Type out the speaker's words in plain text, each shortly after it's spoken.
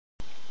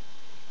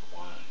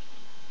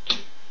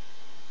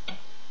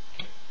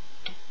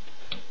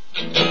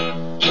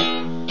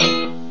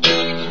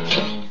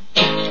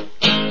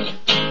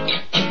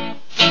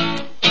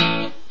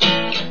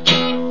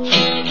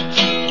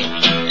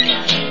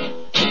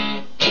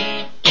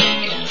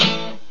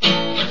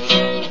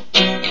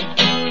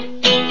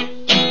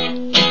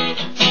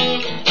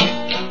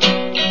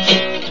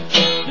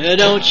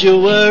don't you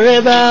worry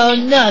about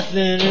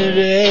nothing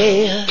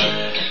today,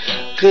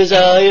 'cause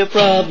all your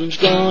problems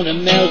gonna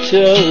melt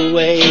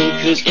away.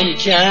 'Cause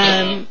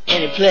anytime,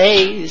 any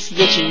place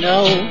that you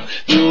know,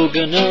 you're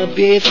gonna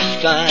be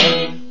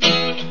fine.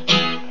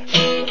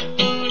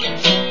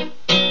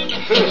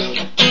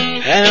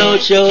 And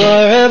don't you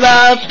worry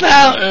about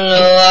pouting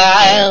a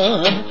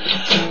while,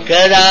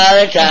 'cause all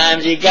the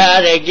times you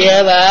gotta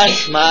give a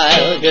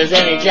smile. 'Cause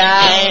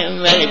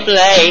anytime, any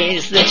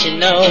place that you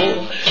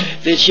know,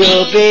 that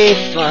you'll be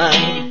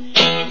fine.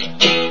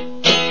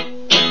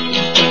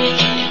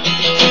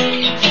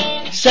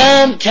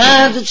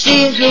 Sometimes it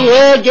seems the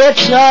world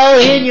gets all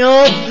in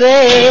your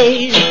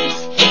face,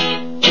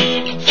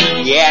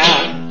 yeah.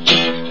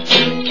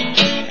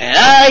 And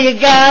all you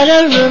gotta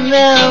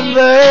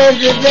remember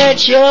is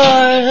that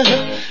you're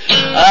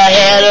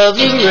ahead of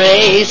the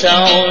race.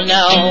 Oh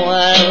no,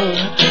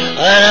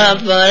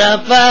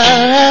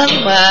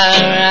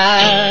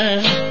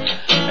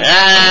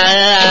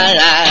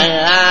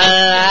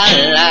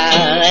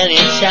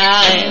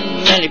 anytime,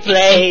 any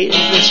place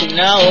that you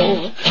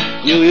know,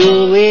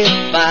 you'll be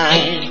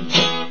fine.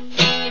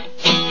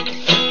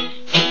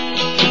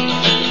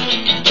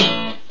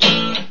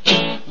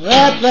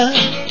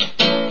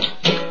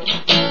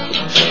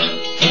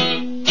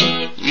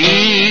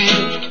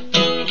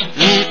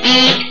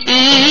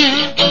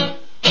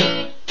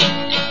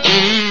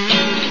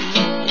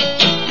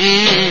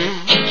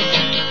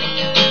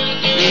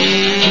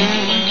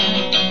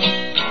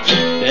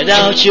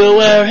 Don't you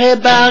worry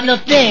about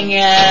nothing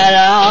at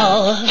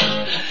all,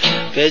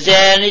 'cause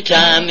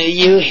anytime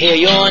you hear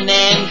your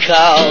name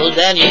called,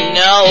 then you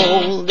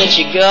know that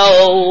you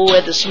go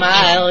with a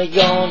smile,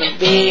 you're gonna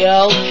be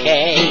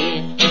okay.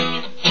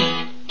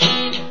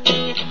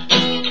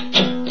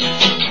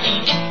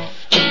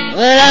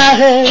 When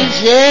others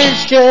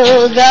seems to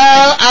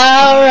go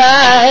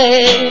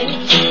alright,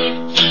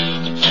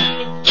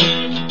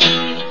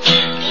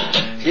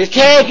 just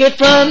take it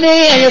from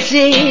me and you'll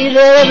see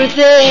that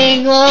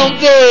everything won't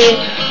be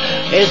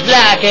as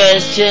black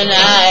as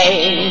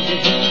tonight.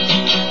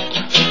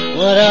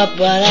 What up,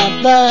 what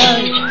up,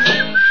 what?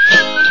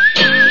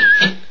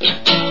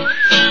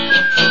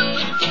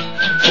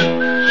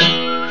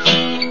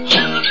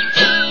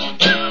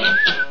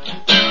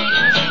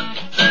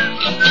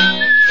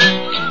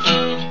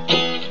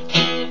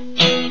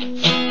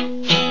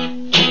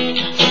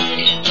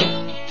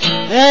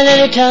 And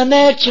anytime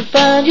that you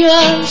find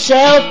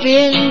yourself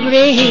in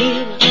grief,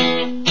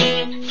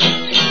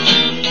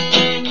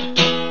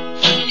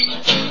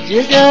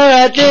 just know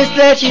right this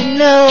that you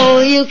know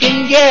you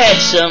can get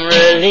some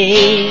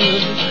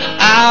relief.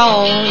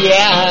 Oh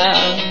yeah.